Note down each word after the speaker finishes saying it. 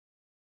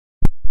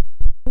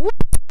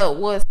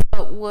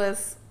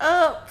What's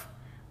up?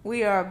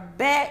 We are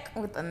back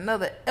with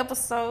another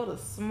episode of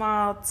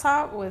Small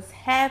Talk. What's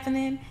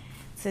happening?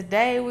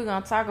 Today we're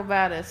going to talk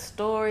about a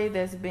story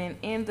that's been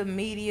in the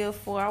media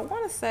for, I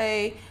want to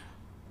say,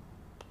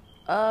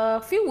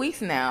 a few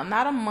weeks now.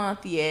 Not a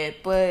month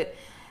yet, but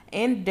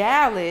in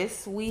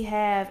Dallas, we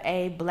have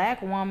a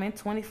black woman,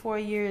 24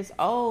 years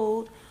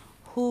old,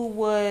 who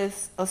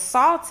was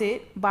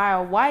assaulted by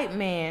a white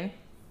man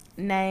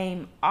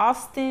named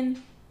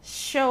Austin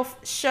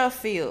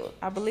Sheffield.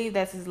 I believe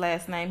that's his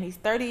last name. He's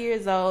 30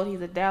 years old. He's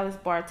a Dallas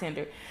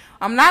bartender.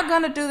 I'm not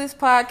going to do this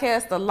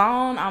podcast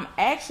alone. I'm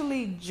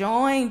actually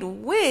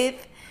joined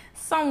with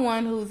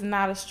someone who's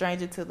not a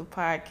stranger to the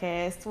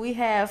podcast. We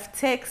have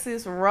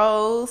Texas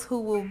Rose, who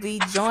will be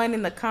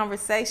joining the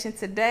conversation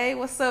today.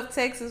 What's up,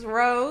 Texas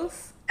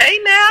Rose? Hey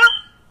now.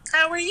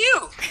 How are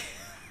you?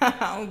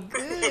 I'm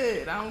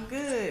good.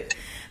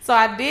 So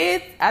I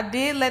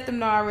did let them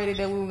know already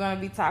that we were going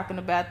to be talking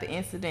about the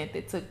incident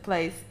that took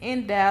place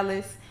in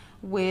Dallas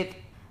with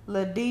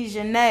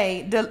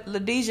LaDejanique.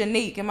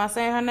 Am I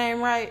saying her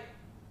name right?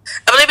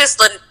 I believe it's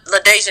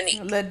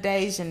LaDejanique.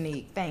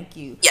 LaDejanique, thank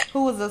you. Yeah.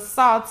 Who was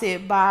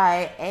assaulted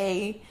by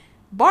a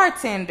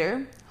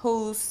bartender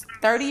who's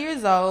 30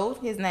 years old.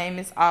 His name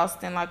is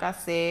Austin, like I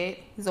said.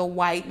 He's a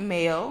white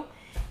male.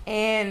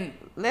 And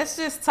let's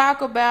just talk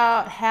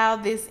about how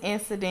this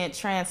incident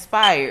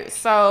transpired.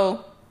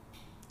 So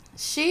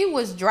she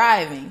was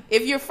driving.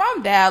 If you're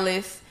from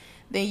Dallas,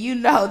 then you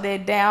know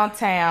that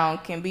downtown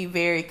can be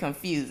very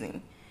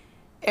confusing.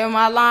 Am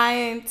I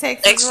lying,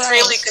 Texas?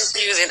 Extremely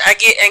confusing. I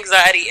get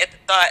anxiety at the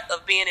thought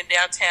of being in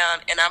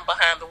downtown and I'm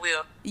behind the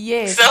wheel.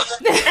 Yes. So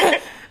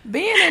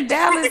being in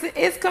Dallas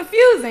is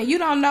confusing. You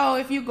don't know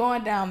if you're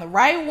going down the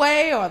right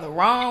way or the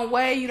wrong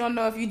way. You don't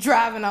know if you're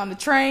driving on the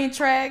train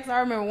tracks.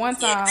 I remember one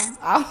time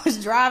I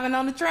was driving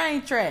on the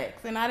train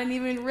tracks and I didn't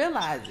even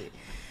realize it.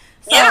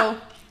 So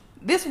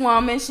this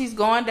woman, she's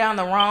going down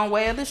the wrong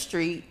way of the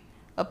street.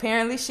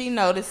 Apparently she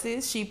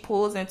notices. She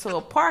pulls into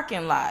a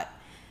parking lot.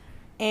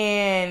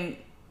 And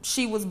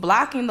she was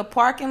blocking the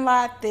parking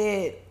lot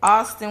that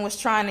Austin was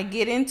trying to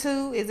get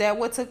into. Is that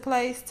what took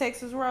place,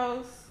 Texas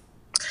Rose?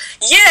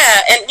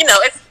 yeah, and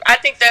I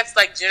think that's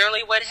like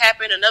generally what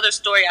happened. Another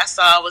story I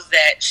saw was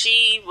that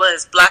she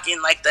was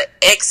blocking like the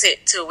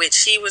exit to which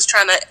she was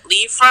trying to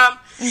leave from.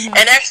 Mm-hmm.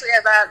 And actually,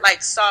 as I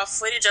saw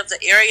footage of the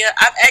area,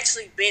 I've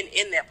actually been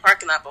in that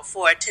parking lot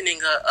before, attending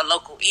a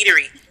local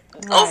eatery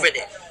over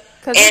there,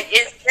 and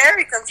it's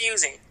very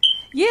confusing.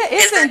 Yeah,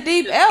 it's in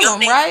Deep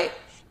Ellum, right?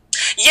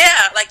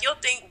 Yeah, you'll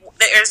think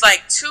there's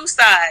two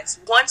sides.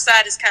 One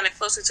side is kind of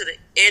closer to the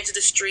edge of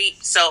the street,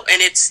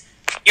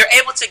 you're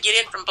able to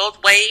get in from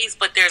both ways,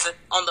 but there's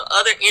on the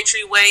other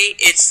entryway,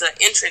 it's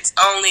entrance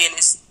only, and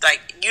it's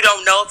you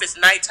don't know if it's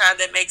nighttime.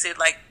 That makes it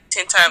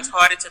 10 times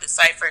harder to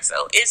decipher.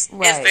 So it's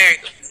very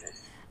confusing.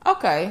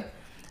 Okay.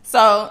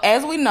 So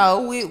as we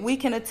know, we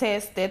can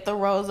attest that the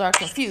roads are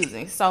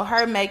confusing. So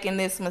her making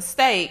this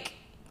mistake,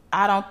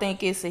 I don't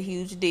think it's a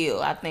huge deal.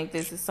 I think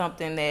this is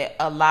something that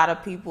a lot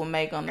of people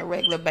make on a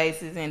regular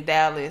basis in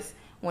Dallas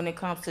when it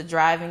comes to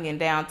driving in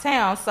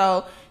downtown.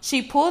 So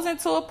she pulls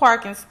into a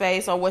parking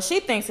space, or what she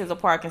thinks is a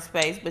parking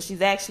space, but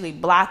she's actually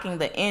blocking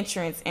the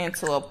entrance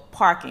into a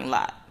parking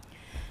lot.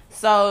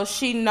 So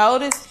she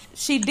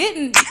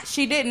didn't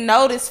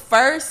notice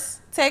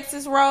first,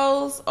 Texas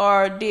Rose,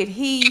 or did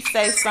he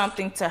say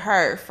something to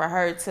her for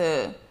her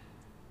to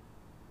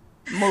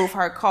move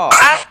her car?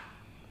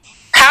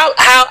 How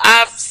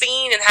I've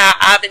seen and how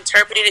I've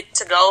interpreted it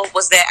to go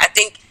was that I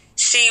think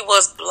she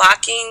was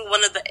blocking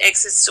one of the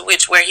exits to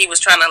where he was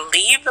trying to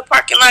leave the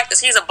parking lot, because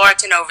he's a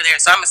bartender over there,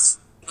 so he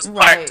was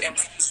parked and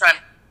was trying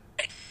to.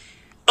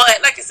 But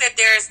like I said,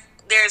 there's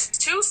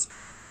two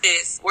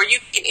spaces where you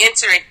can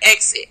enter and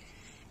exit,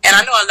 and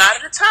I know a lot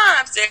of the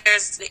times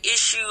there's the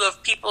issue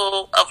of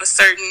people of a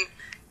certain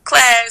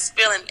class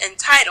feeling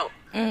entitled.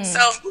 So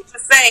who's to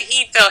say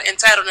he felt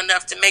entitled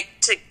enough to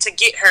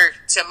get her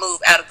to move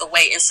out of the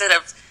way instead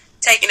of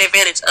taking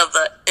advantage of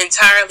the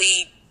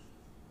entirely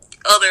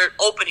other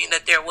opening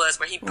that there was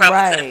where he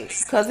probably could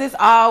have. Because it's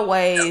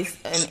always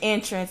an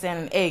entrance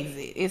and an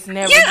exit. It's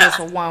never just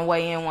a one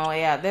way in, one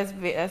way out.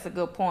 That's a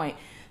good point.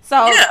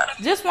 So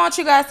just want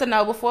you guys to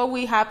know before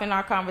we hop in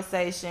our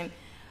conversation,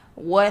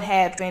 what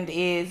happened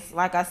is,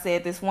 like I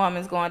said, this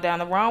woman's going down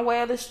the wrong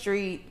way of the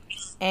street,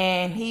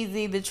 and he's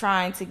either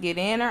trying to get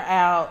in or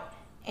out,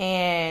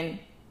 and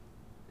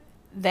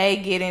they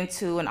get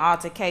into an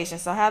altercation.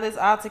 So how this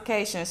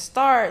altercation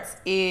starts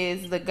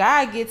is the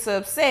guy gets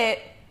upset,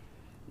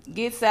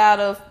 they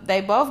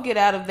both get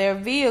out of their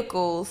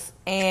vehicles,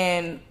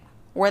 and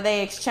were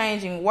they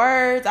exchanging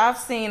words? I've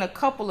seen a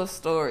couple of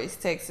stories,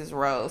 Texas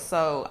Rose,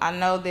 so I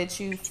know that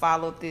you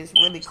followed this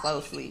really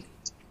closely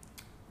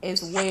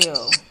as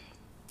well.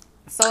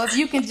 So if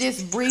you can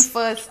just brief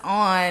us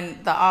on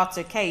the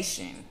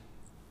altercation.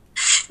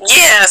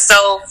 Yeah,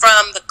 so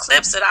from the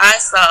clips that I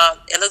saw,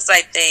 it looks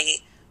like they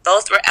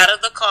both were out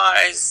of the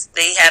cars.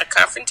 They had a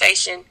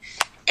confrontation,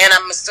 and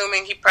I'm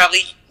assuming he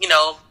probably,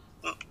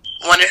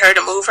 wanted her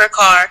to move her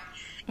car.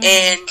 Mm-hmm.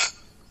 And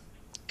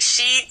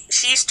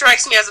she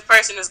strikes me as a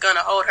person that's going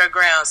to hold her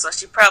ground. So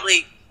she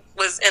probably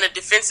was in a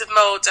defensive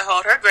mode to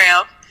hold her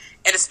ground,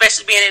 and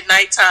especially being at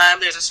nighttime,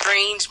 there's a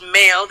strange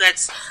male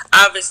that's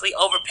obviously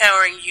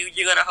overpowering you.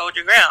 You're going to hold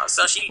your ground.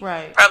 So she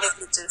probably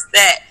did just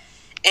that.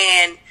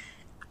 And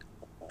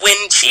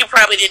when she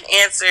probably didn't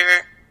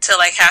answer to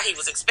like how he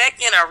was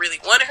expecting or really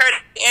wanted her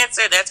to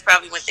answer, that's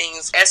probably when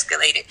things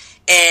escalated.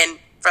 And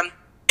from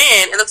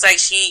then, it looks like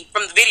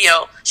from the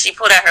video, she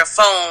pulled out her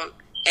phone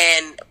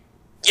and,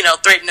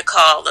 threatened to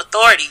call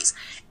authorities.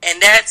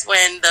 And that's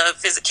when the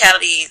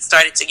physicality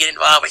started to get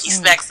involved, where he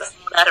smacks the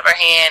phone out of her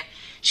hand.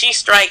 She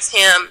strikes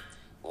him,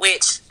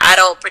 which I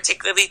don't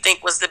particularly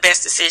think was the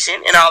best decision,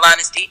 in all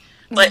honesty.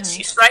 But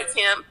she strikes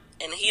him,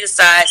 and he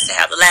decides to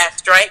have the last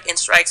strike and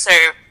strikes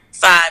her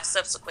 5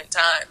 subsequent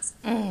times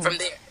from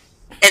there.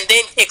 And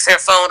then kicks her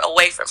phone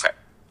away from her.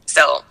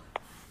 So,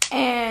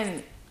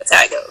 and that's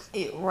how it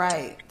goes.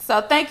 Right.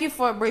 So thank you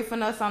for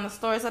briefing us on the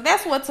story. So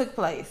that's what took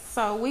place.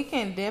 So we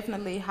can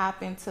definitely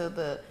hop into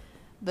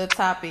the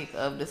topic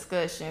of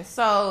discussion.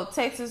 So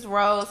Texas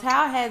Rose,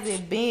 how has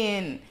it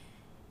been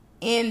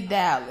in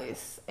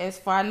Dallas? As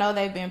far I know,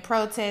 they've been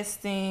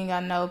protesting. I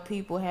know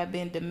people have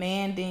been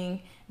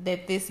demanding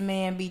that this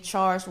man be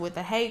charged with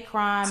a hate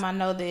crime. I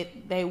know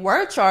that they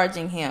were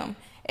charging him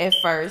at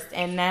first,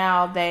 and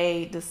now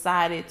they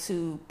decided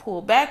to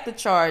pull back the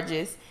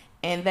charges,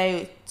 and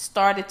they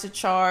started to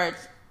charge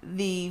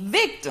the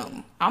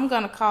victim. I'm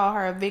going to call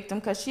her a victim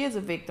because she is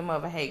a victim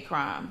of a hate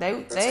crime.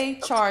 They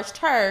charged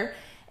her,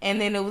 and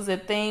then it was a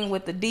thing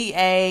with the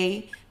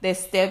DA that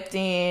stepped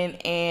in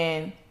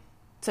and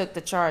took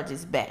the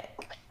charges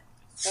back.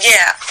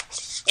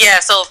 Yeah.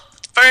 So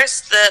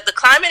first, the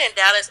climate in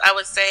Dallas, I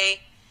would say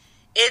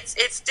it's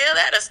still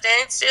at a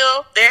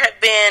standstill. There have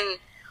been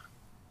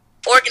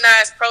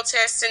organized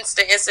protests since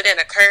the incident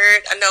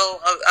occurred. I know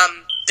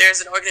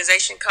there's an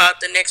organization called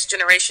the Next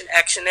Generation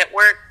Action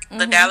Network,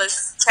 the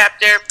Dallas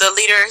chapter. The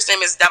leader, his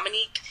name is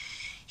Dominique.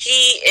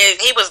 He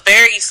was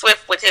very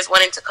swift with his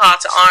wanting to call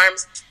to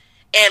arms.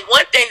 And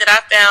one thing that I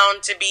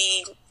found to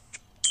be,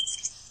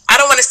 I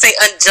don't want to say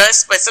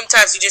unjust, but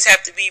sometimes you just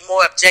have to be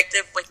more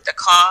objective with the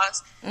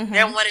cause.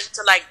 They're wanting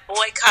to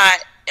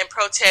boycott and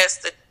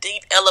protest the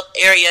Deep Ellum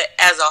area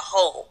as a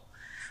whole.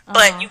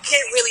 But you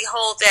can't really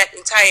hold that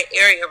entire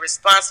area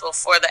responsible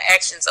for the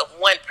actions of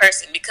one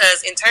person,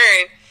 because in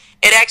turn,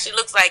 it actually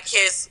looks like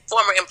his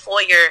former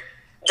employer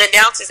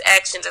denounced his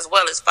actions as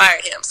well as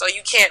fired him. So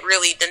you can't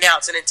really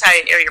denounce an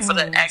entire area for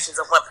the actions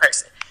of one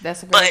person.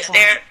 That's a great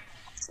point.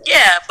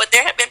 But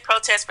there have been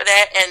protests for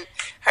that, and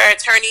her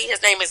attorney,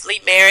 his name is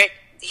Lee Merritt,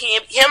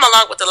 him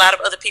along with a lot of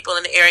other people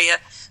in the area,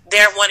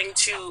 they're wanting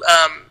to,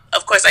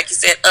 of course, like you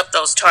said, up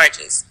those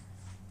charges.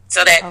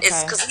 So that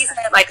it's because he's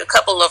had a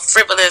couple of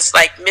frivolous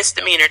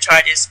misdemeanor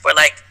charges for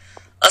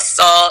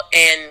assault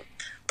and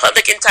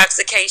public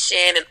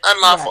intoxication and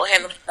unlawful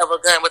handling of a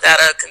gun without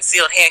a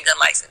concealed handgun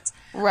license.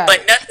 Right.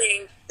 But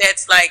nothing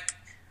that's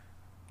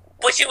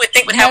what you would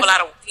think would have a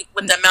lot of weight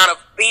with the amount of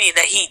beating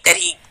that he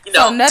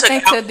so nothing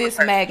to this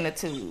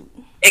magnitude.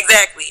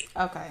 Exactly.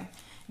 Okay,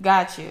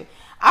 got you.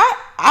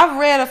 I've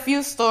read a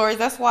few stories.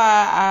 That's why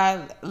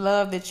I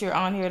love that you're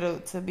on here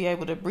to be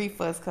able to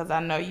brief us, because I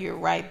know you're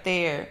right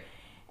there.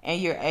 And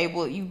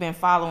you've been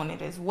following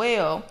it as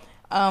well.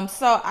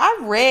 So I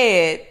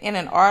read in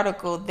an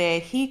article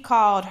that he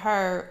called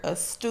her a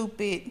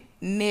stupid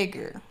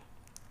nigger.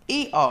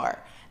 ER.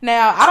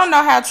 Now, I don't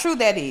know how true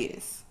that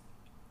is.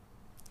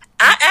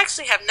 I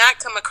actually have not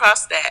come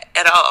across that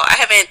at all. I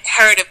haven't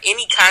heard of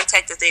any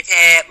contact that they've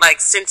had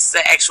since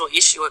the actual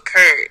issue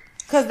occurred.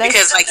 Because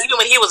even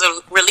when he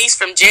was released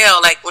from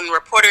jail, when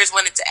reporters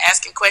wanted to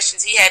ask him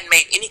questions, he hadn't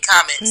made any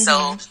comments.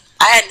 So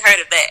I hadn't heard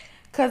of that.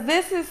 Because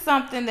this is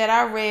something that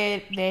I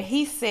read that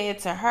he said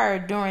to her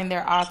during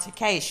their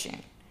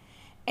altercation.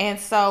 And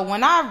so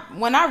when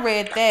I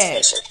read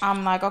that,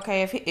 I'm like,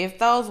 okay, if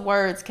those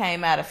words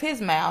came out of his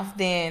mouth,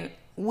 then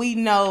we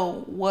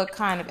know what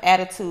kind of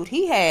attitude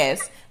he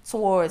has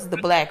towards the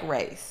black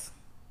race.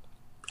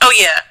 Oh,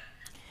 yeah.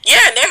 Yeah,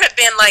 and there have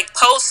been,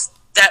 posts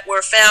that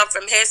were found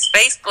from his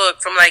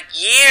Facebook from,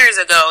 years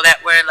ago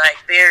that were,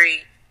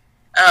 very,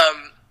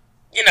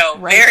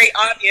 very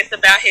obvious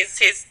about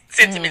his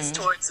sentiments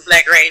towards the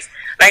black race.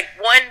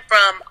 One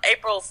from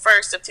April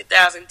 1st of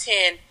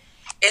 2010,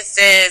 it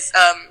says,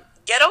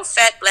 ghetto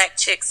fat black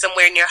chick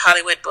somewhere near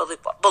Hollywood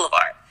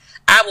Boulevard.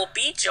 I will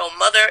beat your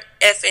mother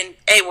effing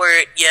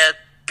A-word, you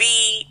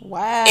be...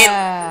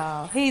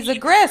 Wow. He's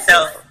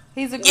aggressive.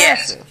 He's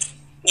aggressive.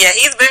 Yeah,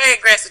 he's very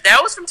aggressive. That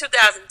was from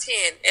 2010.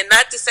 And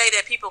not to say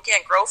that people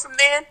can't grow from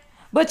then,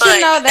 but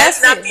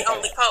that's not the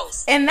only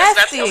post. And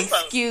that's the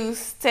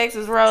excuse,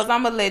 Texas Rose.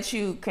 I'm going to let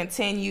you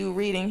continue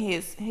reading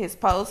his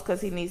post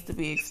because he needs to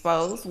be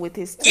exposed with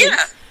his tweets.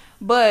 Yeah.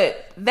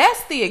 But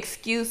that's the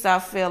excuse I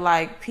feel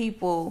like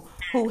people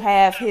who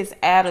have his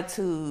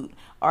attitude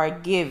are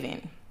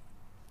given.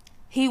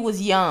 He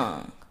was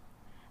young.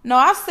 No,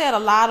 I've said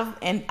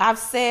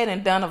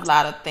and done a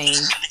lot of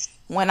things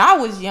when I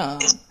was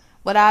young,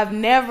 but I've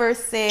never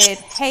said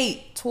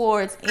hate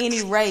towards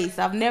any race.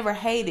 I've never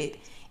hated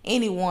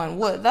anyone.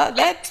 What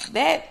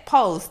that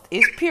post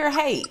is pure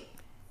hate.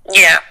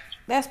 Yeah.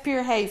 That's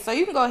pure hate. So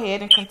you can go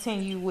ahead and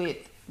continue with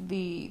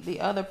the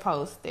other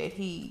post that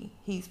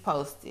he's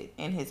posted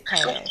in his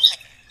past.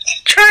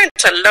 Trying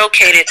to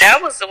locate it.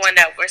 That was the one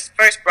that was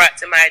first brought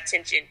to my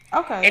attention.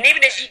 Okay. And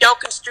even if you don't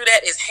construe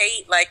that as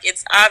hate, like,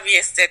 it's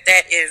obvious that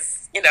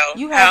is,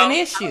 you have an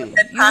issue.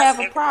 You have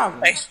a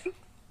problem. Like,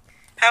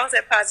 how is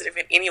that positive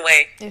in any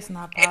way? It's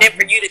not positive. And then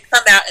for you to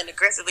come out and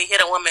aggressively hit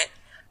a woman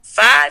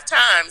 5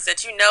 times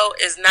that you know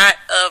is not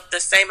of the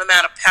same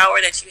amount of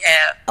power that you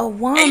have. A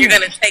woman. And you're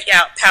going to take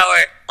out power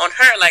on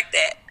her like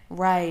that.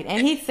 Right.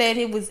 And he said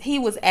he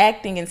was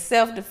acting in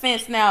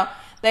self-defense. Now,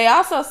 they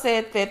also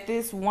said that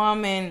this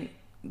woman,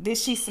 did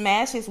she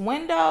smash his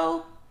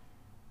window?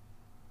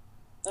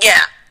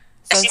 Yeah.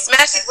 So she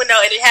smashed his window,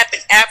 and it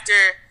happened after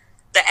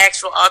the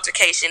actual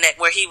altercation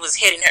where he was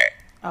hitting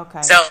her.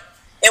 Okay. So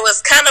it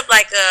was kind of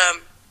like,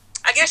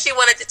 I guess she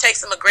wanted to take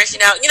some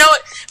aggression out. You know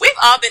what? We've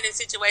all been in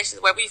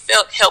situations where we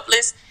felt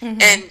helpless,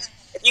 and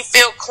if you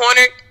feel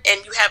cornered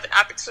and you have an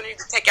opportunity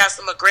to take out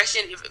some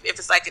aggression, if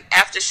it's like an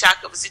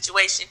aftershock of a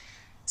situation,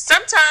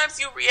 sometimes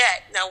you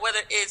react. Now,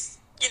 whether it's,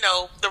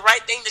 the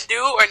right thing to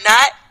do or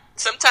not,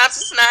 sometimes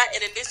it's not.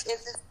 And in this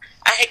instance,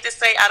 I hate to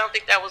say, I don't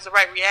think that was the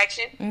right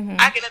reaction.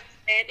 I can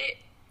understand it.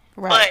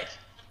 Right. But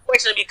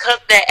fortunately, because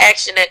of that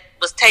action that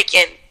was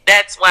taken,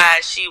 that's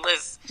why she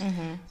was,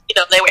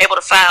 they were able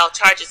to file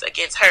charges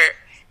against her.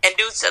 And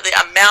due to the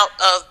amount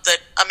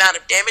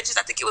of damages,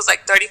 I think it was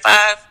like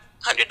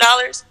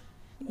 $3,500.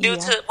 Due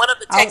to one of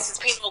the Texas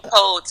penal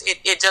codes,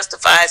 it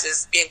justifies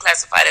as being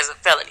classified as a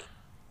felony.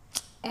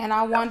 And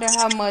I wonder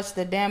how much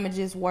the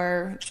damages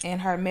were in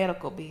her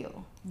medical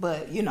bill.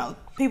 But,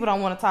 people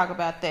don't want to talk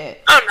about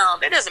that. Oh, no,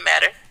 that doesn't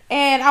matter.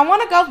 And I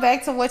want to go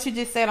back to what you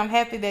just said. I'm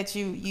happy that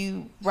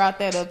you brought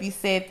that up. You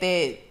said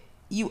that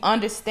you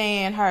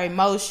understand her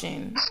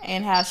emotion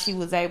and how she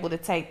was able to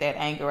take that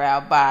anger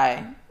out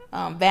by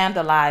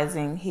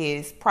vandalizing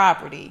his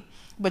property.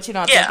 But you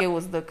don't think it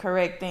was the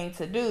correct thing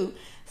to do.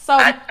 So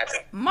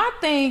my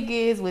thing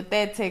is with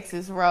that,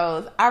 Texas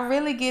Rose, I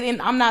really get in.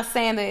 I'm not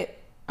saying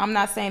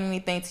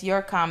anything to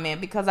your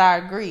comment, because I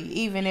agree.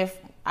 Even if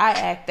I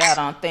act out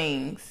on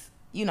things,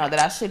 that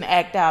I shouldn't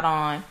act out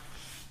on,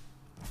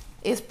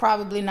 it's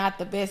probably not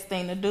the best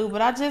thing to do.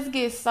 But I just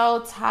get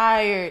so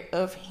tired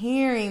of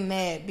hearing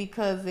that,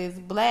 because as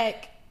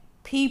black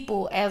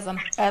people as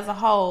a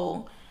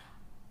whole,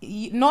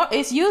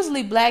 it's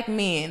usually black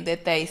men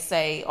that they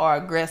say are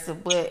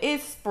aggressive, but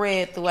it's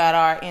spread throughout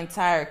our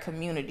entire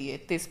community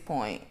at this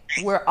point.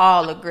 We're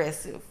all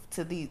aggressive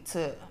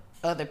to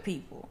other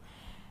people.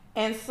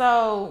 And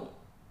so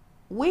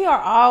we are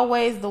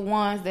always the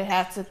ones that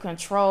have to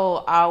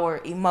control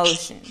our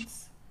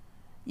emotions.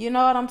 You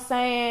know what I'm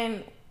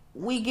saying?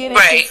 We get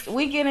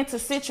into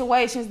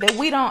situations that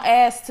we don't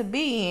ask to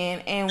be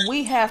in, and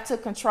we have to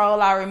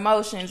control our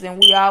emotions,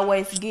 and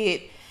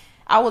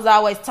I was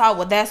always taught,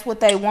 well, that's what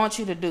they want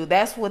you to do.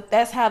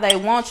 That's how they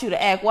want you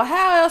to act. Well,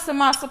 how else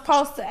am I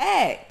supposed to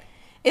act?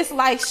 It's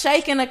like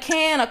shaking a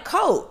can of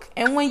Coke,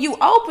 and when you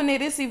open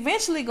it, it's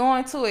eventually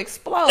going to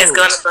explode. It's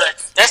going to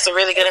burst. That's a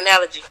really good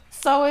analogy.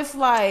 So it's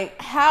like,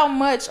 how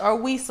much are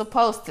we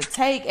supposed to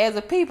take as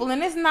a people?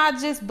 And it's not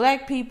just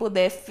black people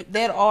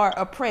that are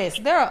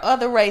oppressed. There are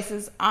other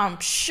races, I'm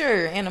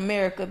sure, in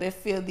America that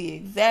feel the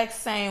exact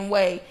same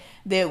way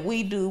that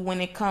we do when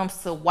it comes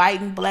to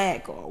white and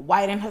black, or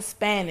white and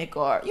Hispanic,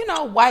 or,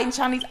 white and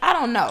Chinese. I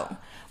don't know.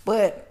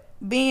 But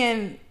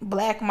being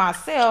black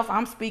myself,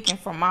 I'm speaking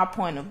from my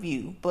point of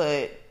view.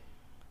 But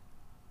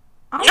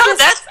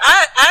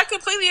I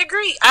completely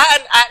agree.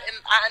 I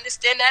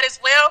understand that as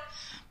well.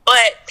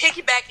 But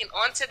piggybacking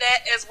onto that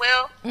as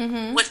well,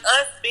 with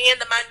us being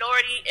the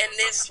minority in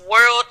this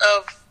world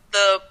of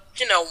the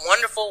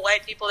wonderful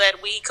white people that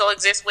we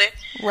coexist with,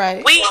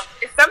 right?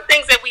 It's some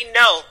things that we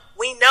know.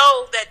 We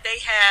know that they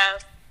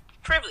have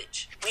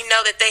privilege. We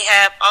know that they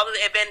have all of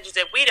the advantages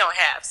that we don't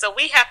have. So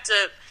we have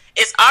to.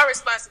 It's our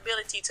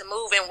responsibility to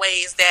move in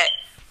ways that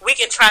we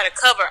can try to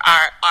cover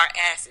our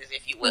asses,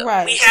 if you will.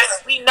 Right.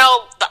 We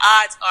know the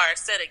odds are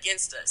set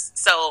against us.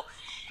 So,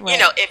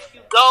 right.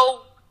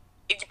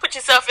 If you put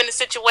yourself in a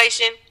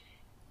situation,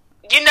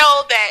 you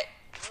know that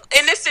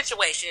in this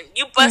situation,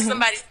 you bust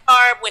somebody's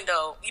car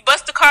window, you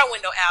bust the car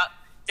window out,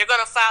 they're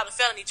going to file the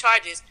felony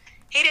charges.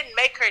 He didn't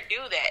make her do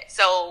that.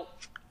 So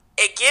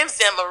it gives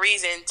them a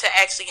reason to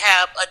actually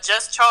have a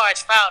just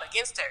charge filed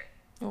against her.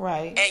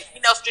 Right.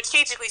 And,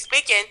 strategically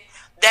speaking,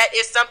 that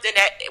is something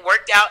that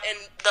worked out in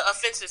the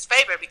offense's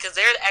favor, because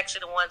they're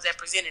actually the ones that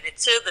presented it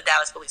to the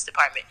Dallas Police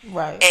Department.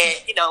 Right.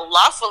 And,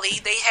 lawfully,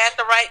 they had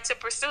the right to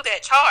pursue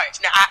that charge.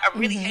 Now, I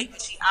really hate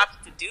that she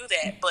opted to do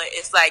that, but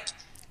it's like,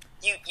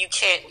 you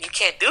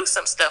can't do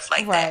some stuff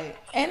like that. Right.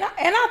 And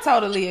I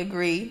totally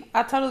agree.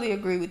 I totally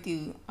agree with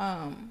you,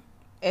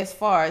 as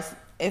far as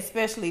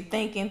especially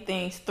thinking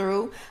things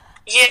through.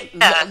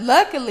 Yeah.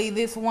 Luckily,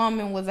 this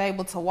woman was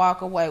able to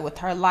walk away with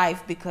her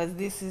life, because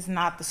this is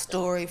not the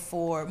story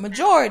for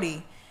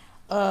majority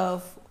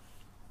of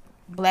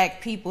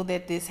black people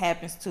that this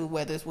happens to,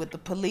 whether it's with the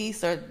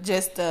police or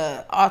just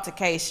a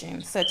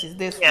altercation such as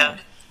this one.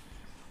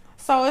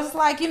 So it's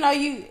like,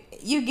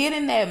 you get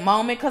in that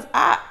moment, because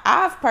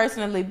I've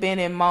personally been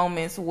in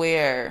moments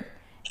where,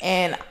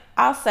 and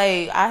I'll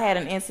say I had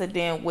an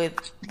incident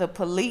with the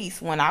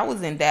police when I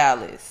was in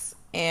Dallas,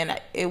 and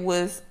it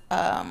was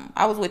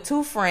I was with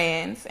two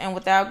friends, and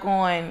without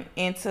going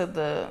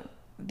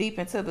deep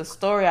into the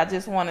story, I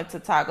just wanted to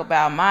talk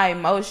about my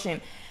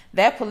emotion.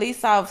 That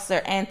police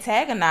officer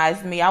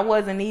antagonized me. I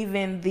wasn't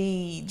even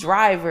the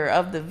driver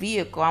of the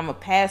vehicle. I'm a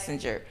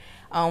passenger.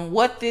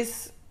 What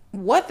this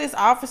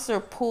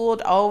officer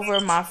pulled over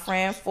my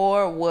friend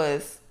for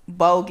was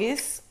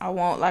bogus.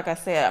 Like I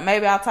said,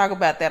 maybe I'll talk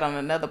about that on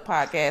another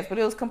podcast, but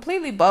it was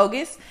completely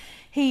bogus.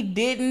 He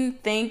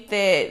didn't think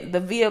that the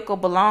vehicle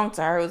belonged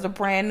to her. It was a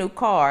brand new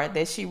car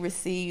that she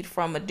received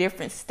from a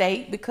different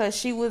state because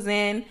she was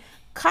in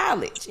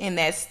college in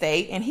that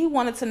state, and he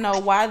wanted to know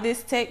why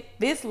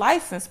this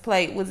license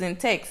plate was in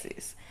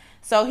Texas.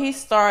 So he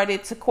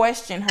started to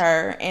question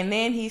her, and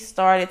then he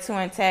started to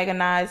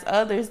antagonize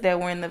others that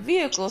were in the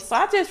vehicle. So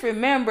I just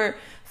remember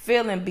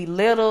feeling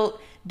belittled,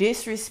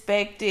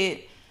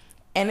 disrespected,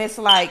 and it's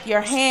like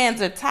your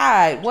hands are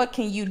tied. What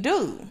can you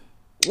do?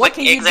 What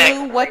can you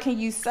do? What can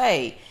you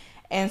say?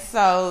 And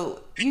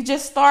so you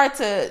just start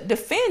to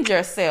defend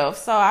yourself.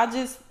 So I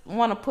just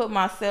want to put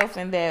myself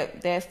in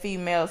that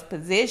female's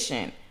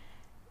position,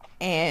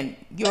 and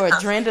your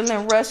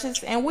adrenaline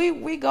rushes, and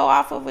we go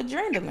off of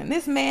adrenaline.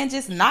 This man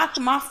just knocked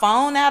my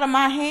phone out of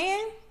my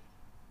hand.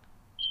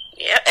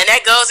 Yeah, and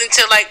that goes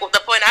into like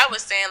the point I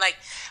was saying, like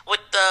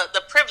with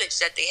the privilege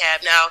that they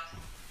have now.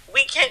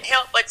 We can't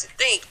help but to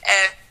think,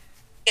 as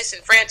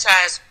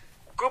disenfranchised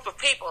group of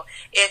people,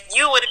 if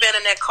you would have been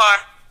in that car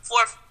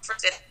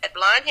that had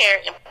blonde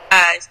hair and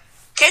eyes,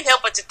 can't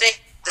help but to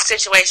think the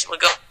situation would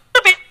go a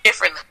little bit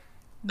differently.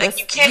 Like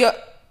you can't.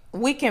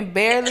 We can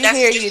barely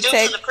hear you.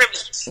 Can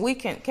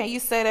you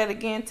say that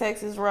again,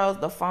 Texas Rose?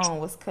 The phone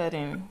was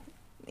cutting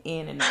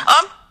in and out.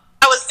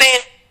 I was saying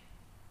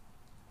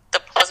I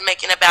was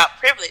making about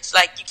privilege.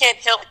 Like you can't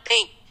help but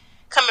think,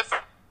 coming from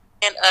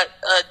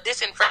a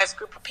disenfranchised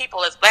group of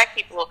people as black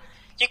people,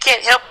 you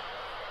can't help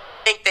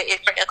but think that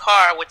if you're in a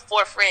car with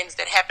four friends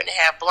that happen to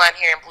have blonde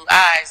hair and blue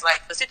eyes,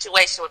 like the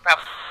situation would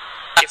probably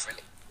be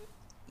different.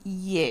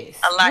 Yes,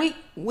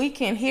 we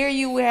can hear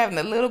you. We're having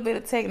a little bit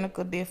of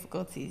technical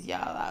difficulties,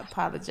 y'all. I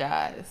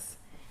apologize.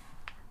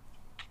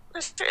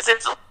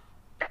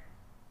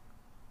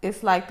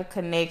 It's like the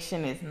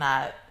connection is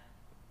not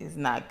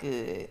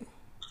good.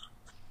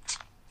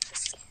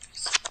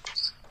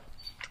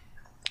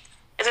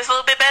 Is this a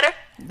little bit better?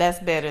 That's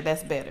better.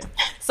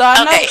 So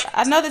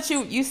I know that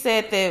you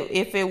said that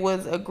if it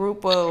was a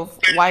group of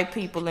white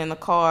people in the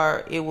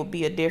car, it would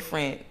be a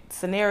different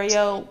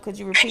scenario. Could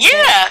you repeat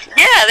that?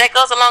 Yeah, that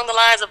goes along the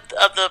lines of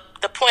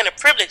the point of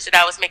privilege that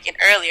I was making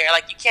earlier.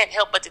 Like you can't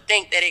help but to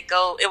think that it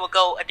will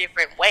go a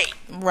different way.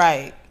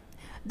 Right.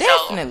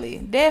 Definitely.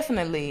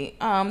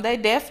 They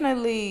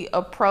definitely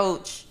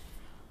approach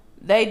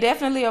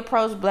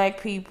black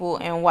people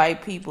and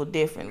white people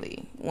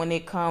differently when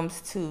it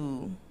comes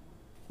to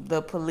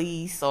the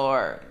police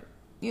or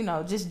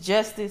just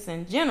justice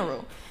in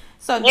general.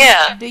 So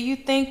do you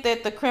think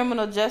that the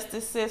criminal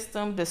justice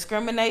system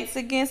discriminates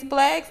against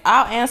blacks?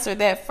 I'll answer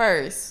that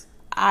first.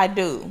 I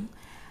do.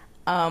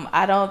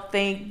 I don't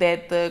think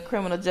that the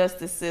criminal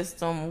justice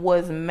system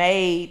was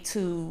made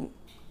to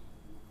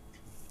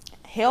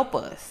help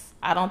us.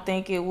 I don't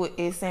think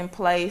it's in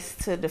place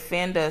to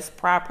defend us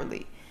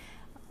properly.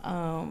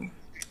 I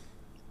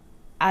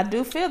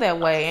do feel that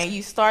way, and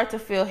you start to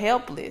feel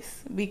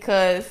helpless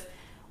because,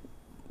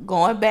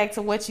 going back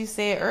to what you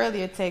said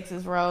earlier,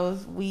 Texas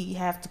Rose, we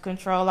have to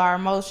control our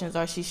emotions,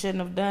 or she shouldn't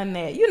have done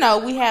that.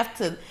 We have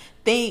to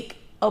think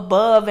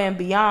above and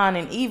beyond,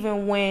 and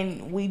even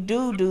when we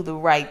do the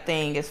right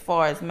thing, as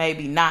far as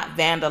maybe not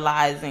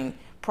vandalizing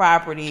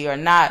property or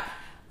not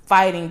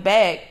fighting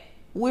back,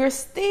 we're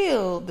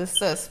still the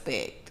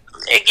suspect.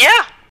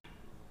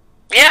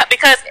 Yeah,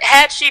 because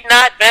had she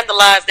not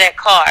vandalized that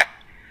car,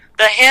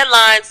 the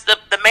headlines,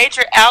 the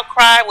major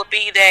outcry would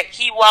be that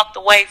he walked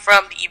away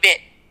from the event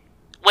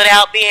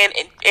without being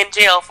in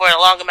jail for a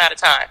long amount of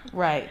time.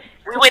 Right.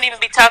 We wouldn't even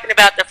be talking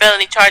about the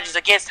felony charges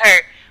against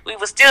her. We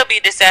would still be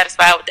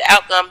dissatisfied with the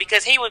outcome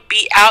because he would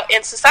be out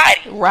in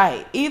society.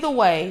 Right. Either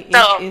way,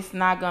 it's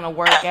not going to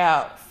work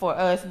out for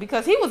us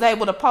because he was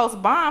able to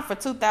post bond for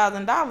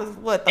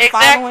 $2,000, the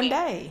following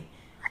day.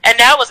 And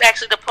that was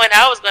actually the point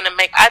I was going to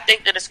make. I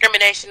think the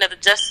discrimination of the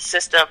justice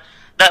system,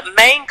 the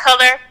main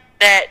color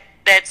that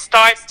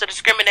starts the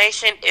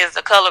discrimination is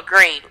the color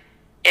green.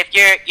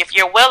 If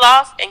you're well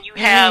off and you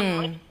have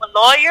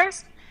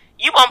lawyers,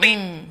 you won't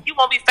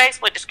be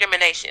faced with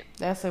discrimination.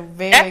 That's a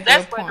very good point.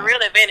 That's where the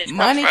real advantage comes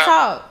Money from.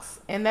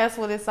 talks, and that's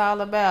what it's all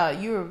about.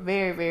 You were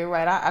very, very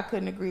right. I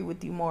couldn't agree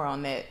with you more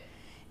on that.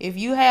 If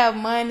you have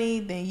money,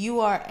 then you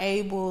are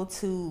able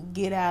to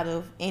get out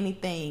of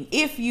anything.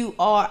 If you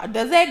are,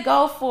 does that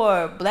go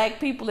for black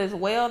people as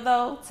well,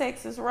 though,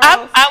 Texas Rose?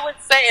 I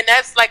would say, and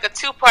that's like a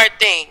two-part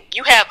thing.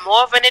 You have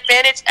more of an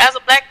advantage as a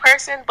black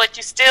person, but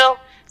you still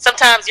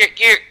sometimes you're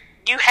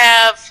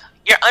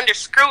under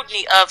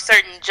scrutiny of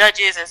certain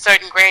judges and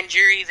certain grand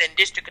juries and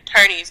district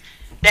attorneys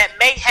that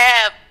may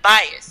have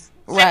bias.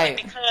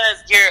 Simply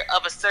because you're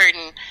of a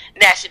certain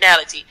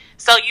nationality.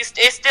 So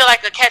it's still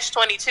like a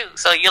catch-22.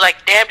 So you're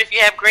like damned if you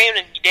have green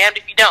and damned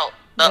if you don't.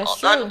 The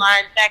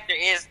underlying factor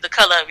is the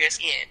color of your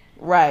skin.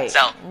 Right.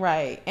 So.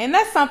 Right. And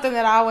that's something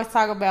that I always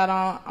talk about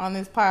on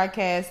this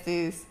podcast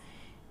is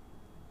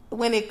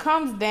when it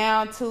comes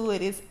down to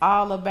it, it's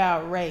all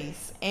about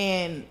race.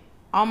 And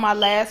on my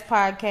last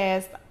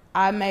podcast,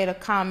 I made a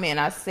comment.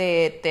 I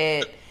said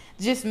that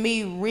just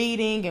me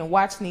reading and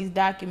watching these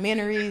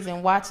documentaries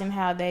and watching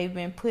how they've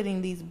been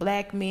putting these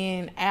black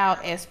men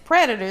out as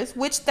predators,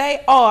 which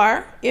they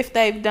are if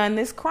they've done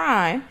this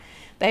crime.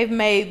 They've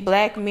made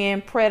black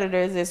men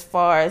predators as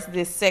far as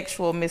this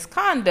sexual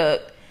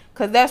misconduct,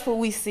 because that's what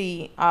we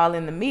see all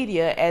in the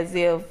media, as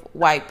if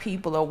white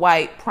people or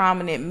white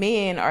prominent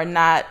men are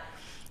not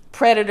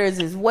predators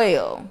as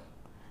well.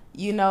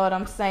 You know what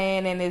I'm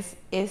saying? And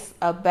it's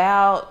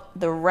about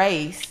the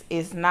race.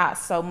 It's not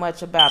so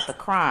much about the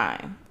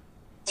crime.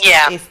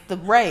 Yeah. It's the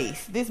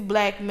race. This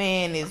black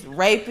man is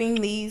raping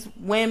these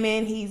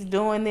women. He's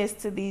doing this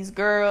to these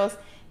girls.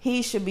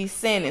 He should be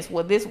sentenced.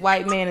 Well, this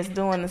white man is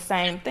doing the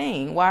same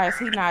thing. Why is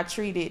he not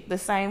treated the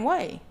same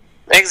way?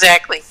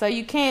 Exactly. So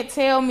you can't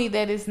tell me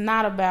that it's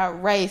not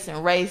about race,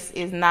 and race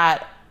is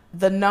not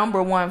the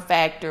number one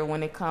factor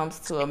when it comes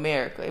to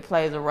America. It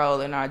plays a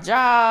role in our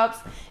jobs.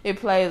 It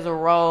plays a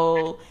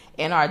role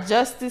in our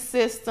justice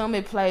system.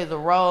 It plays a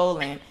role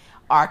in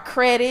our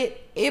credit.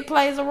 It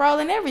plays a role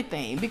in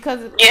everything,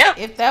 because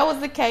if that was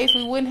the case,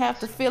 we wouldn't have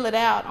to fill it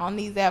out on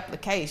these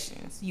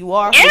applications. You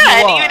are who you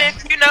and are. even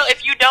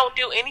if you don't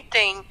do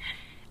anything,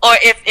 or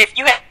if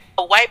you have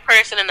a white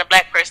person and a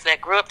black person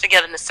that grew up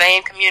together in the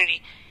same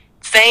community,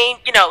 same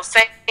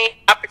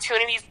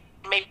opportunities,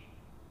 maybe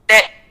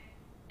that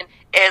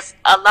is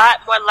a lot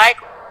more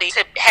likely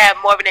to have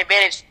more of an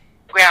advantage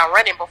ground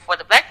running before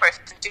the black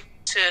person due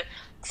to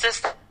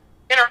system.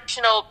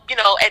 Generational,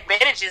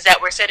 advantages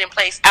that were set in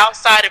place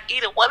outside of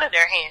either one of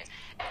their hands,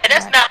 and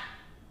that's not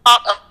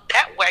fault of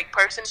that white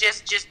person.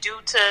 Just due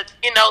to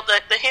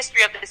the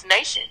history of this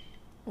nation.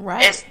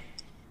 Right. It's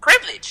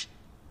privilege.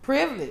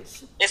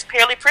 Privilege. It's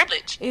purely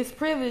privilege. It's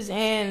privilege,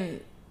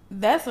 and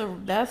that's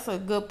a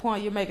good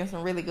point. You're making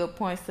some really good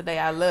points today.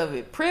 I love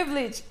it.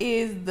 Privilege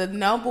is the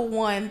number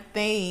one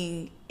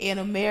thing in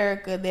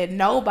America that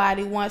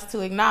nobody wants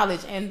to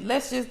acknowledge, and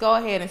let's just go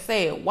ahead and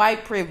say it.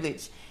 White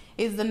privilege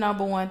is the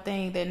number one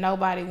thing that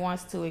nobody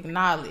wants to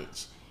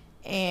acknowledge.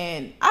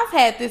 And I've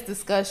had this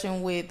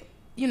discussion with,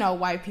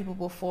 white people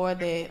before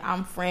that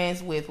I'm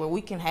friends with, where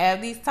we can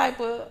have these type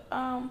of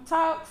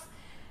talks.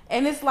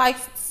 And it's like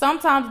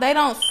sometimes they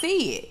don't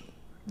see it.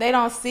 They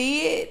don't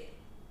see it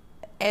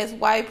as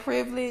white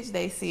privilege.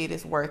 They see it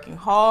as working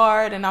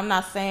hard. And I'm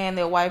not saying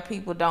that white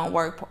people don't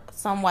work.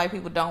 Some white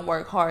people don't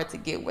work hard to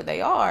get where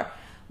they are.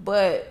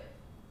 But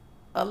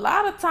a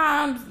lot of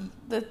times,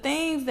 the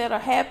things that are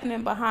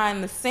happening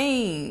behind the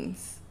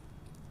scenes,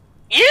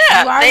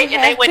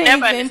 they would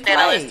never understand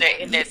unless they're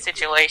in that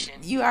situation.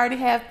 You already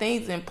have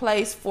things in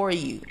place for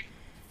you,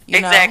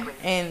 exactly,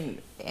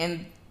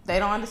 and they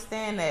don't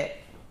understand that.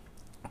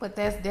 But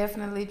that's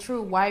definitely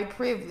true. White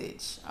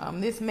privilege.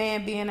 This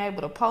man being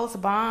able to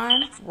post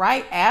bond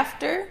right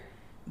after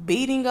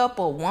beating up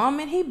a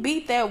woman. He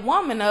beat that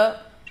woman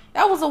up.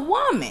 That was a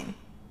woman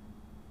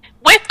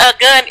with a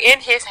gun in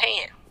his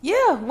hand.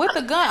 Yeah, with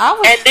a gun.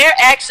 And they're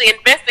actually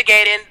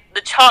investigating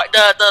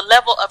the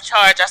level of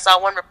charge. I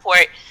saw one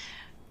report,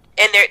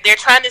 and they're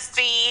trying to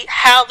see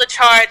how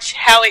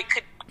it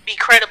could be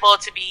credible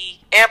to be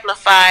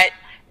amplified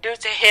due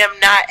to him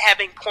not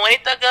having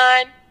pointed the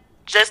gun.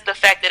 Just the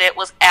fact that it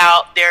was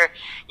out, they're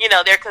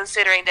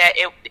considering that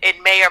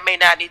it may or may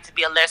not need to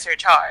be a lesser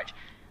charge.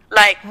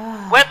 Like,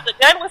 whether the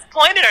gun was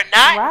pointed or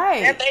not,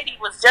 that lady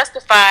was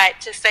justified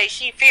to say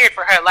she feared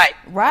for her life.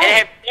 Right.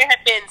 And there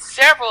have been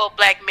several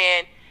black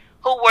men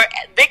who were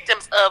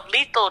victims of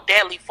lethal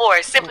deadly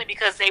force simply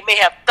because they may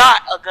have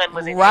thought a gun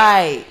was in there.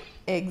 Right.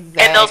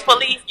 Exactly. And those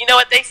police, you know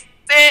what they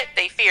said?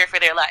 They feared for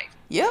their life.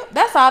 Yep.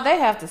 That's all they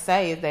have to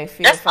say is they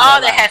fear That's for their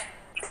all life. they have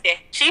to say.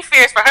 She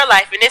fears for her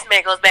life, and this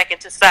man goes back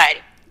into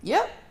society.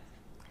 Yep.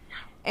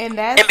 And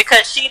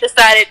because she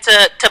decided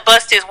to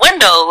bust his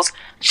windows,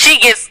 she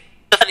gets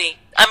the money.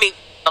 I mean,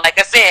 like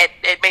I said,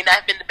 it may not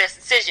have been the best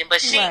decision, but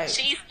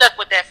she's stuck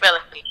with that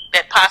felony,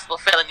 that possible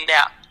felony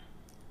now.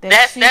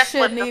 That's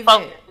what the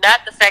focus,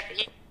 not the fact that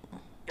he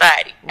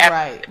society.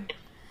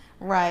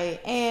 Right.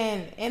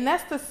 And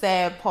that's the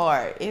sad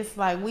part. It's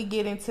like we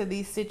get into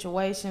these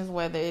situations,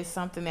 whether it's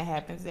something that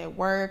happens at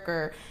work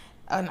or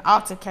an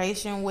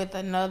altercation with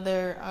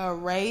another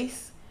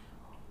race.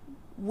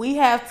 We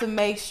have to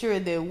make sure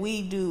that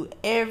we do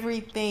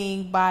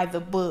everything by the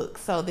book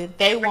so that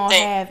they won't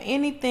have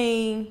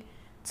anything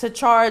to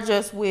charge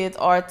us with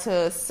or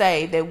to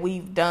say that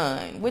we've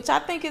done, which I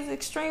think is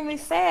extremely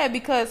sad,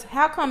 because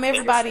how come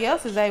everybody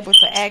else is able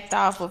to act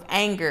off of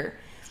anger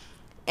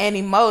and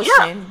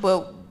emotion,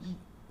 but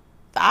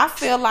I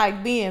feel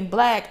like being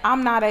black,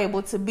 I'm not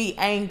able to be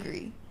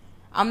angry.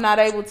 I'm not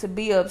able to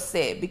be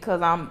upset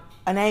because I'm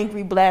an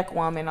angry black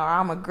woman or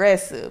I'm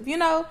aggressive, you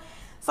know?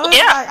 So it's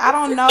like, I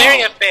don't know.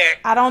 Very unfair.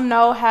 I don't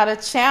know how to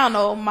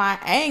channel my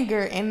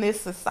anger in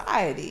this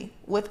society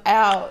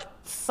without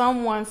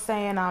someone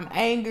saying I'm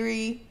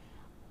angry,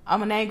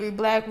 I'm an angry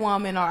black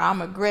woman, or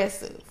I'm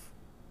aggressive.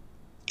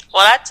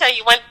 Well, I tell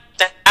you one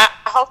thing, I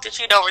hope that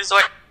you don't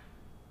resort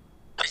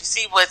to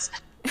see whose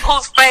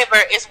favor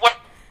is what.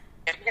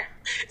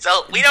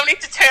 So we don't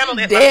need to channel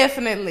it.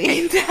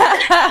 Definitely.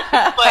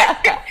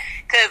 But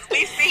because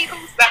we see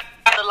whose side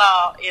of the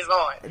law is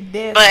on.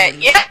 Definitely. But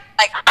yeah,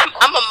 like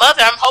I'm a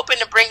mother. I'm hoping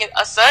to bring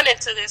a son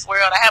into this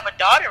world. I have a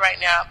daughter right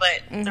now,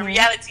 but the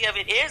reality of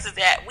it is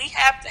that we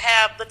have to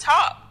have the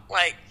talk.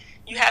 Like,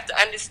 you have to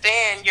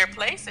understand your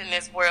place in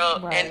this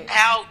world, right, and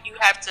how you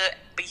have to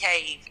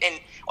behave,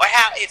 or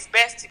how it's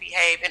best to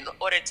behave in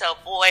order to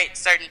avoid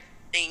certain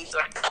things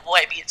or to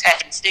avoid being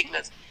attached to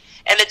stigmas,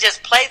 and to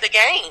just play the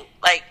game.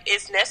 Like,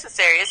 it's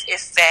necessary.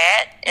 It's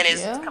sad and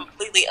it's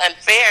completely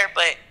unfair,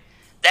 but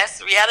that's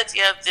the reality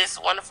of this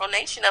wonderful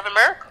nation of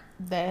America.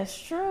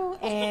 That's true,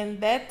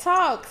 and that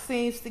talk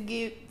seems to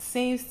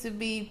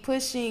be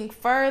pushing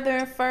further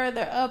and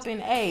further up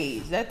in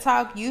age. That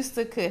talk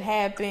could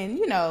happen,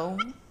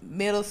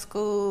 middle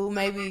school,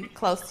 maybe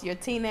close to your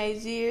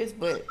teenage years,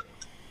 but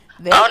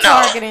they're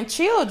targeting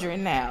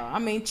children now. I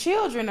mean,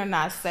 children are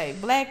not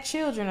safe. Black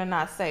children are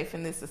not safe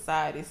in this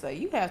society, so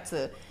you have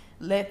to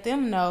let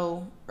them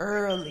know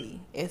early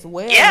as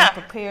well, and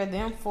prepare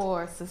them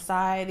for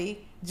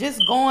society.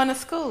 Just going to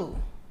school.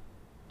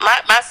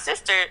 My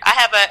sister, I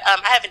have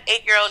an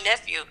 8-year-old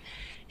nephew.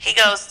 He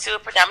goes to a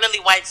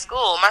predominantly white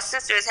school. My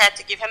sisters had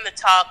to give him the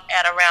talk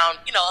at around,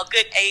 a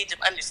good age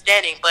of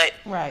understanding, but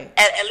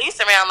at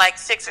least around like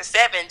 6 or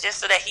 7, just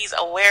so that he's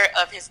aware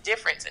of his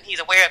difference and he's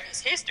aware of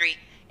his history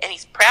and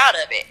he's proud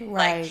of it.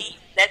 Right. Like,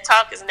 that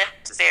talk is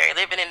necessary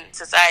living in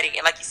society,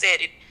 and like you said,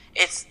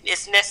 it's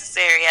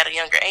necessary at a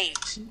younger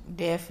age.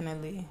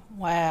 Definitely.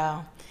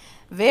 Wow.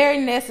 Very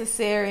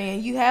necessary,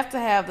 and you have to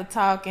have the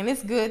talk, and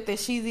it's good that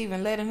she's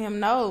even letting him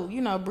know,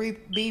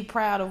 be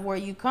proud of where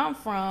you come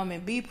from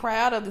and be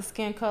proud of the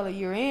skin color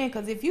you're in,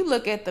 because if you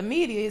look at the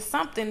media, it's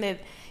something that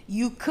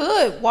you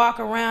could walk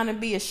around and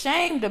be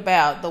ashamed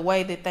about, the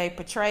way that they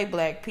portray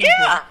black people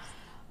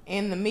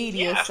in the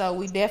media. So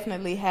we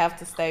definitely have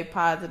to stay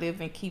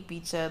positive and keep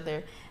each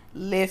other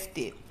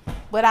lifted.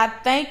 But I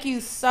thank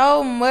you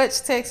so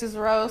much, Texas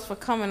Rose, for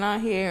coming on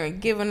here and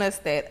giving us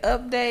that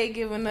update,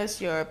 giving us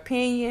your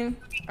opinion.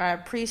 I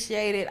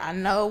appreciate it. I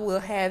know we'll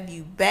have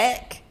you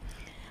back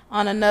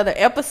on another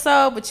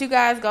episode, but you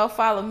guys go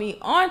follow me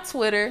on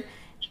Twitter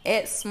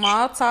at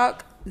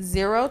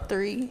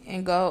smalltalk03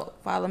 and go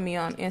follow me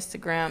on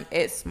Instagram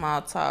at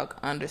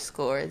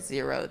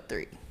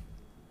smalltalk_03.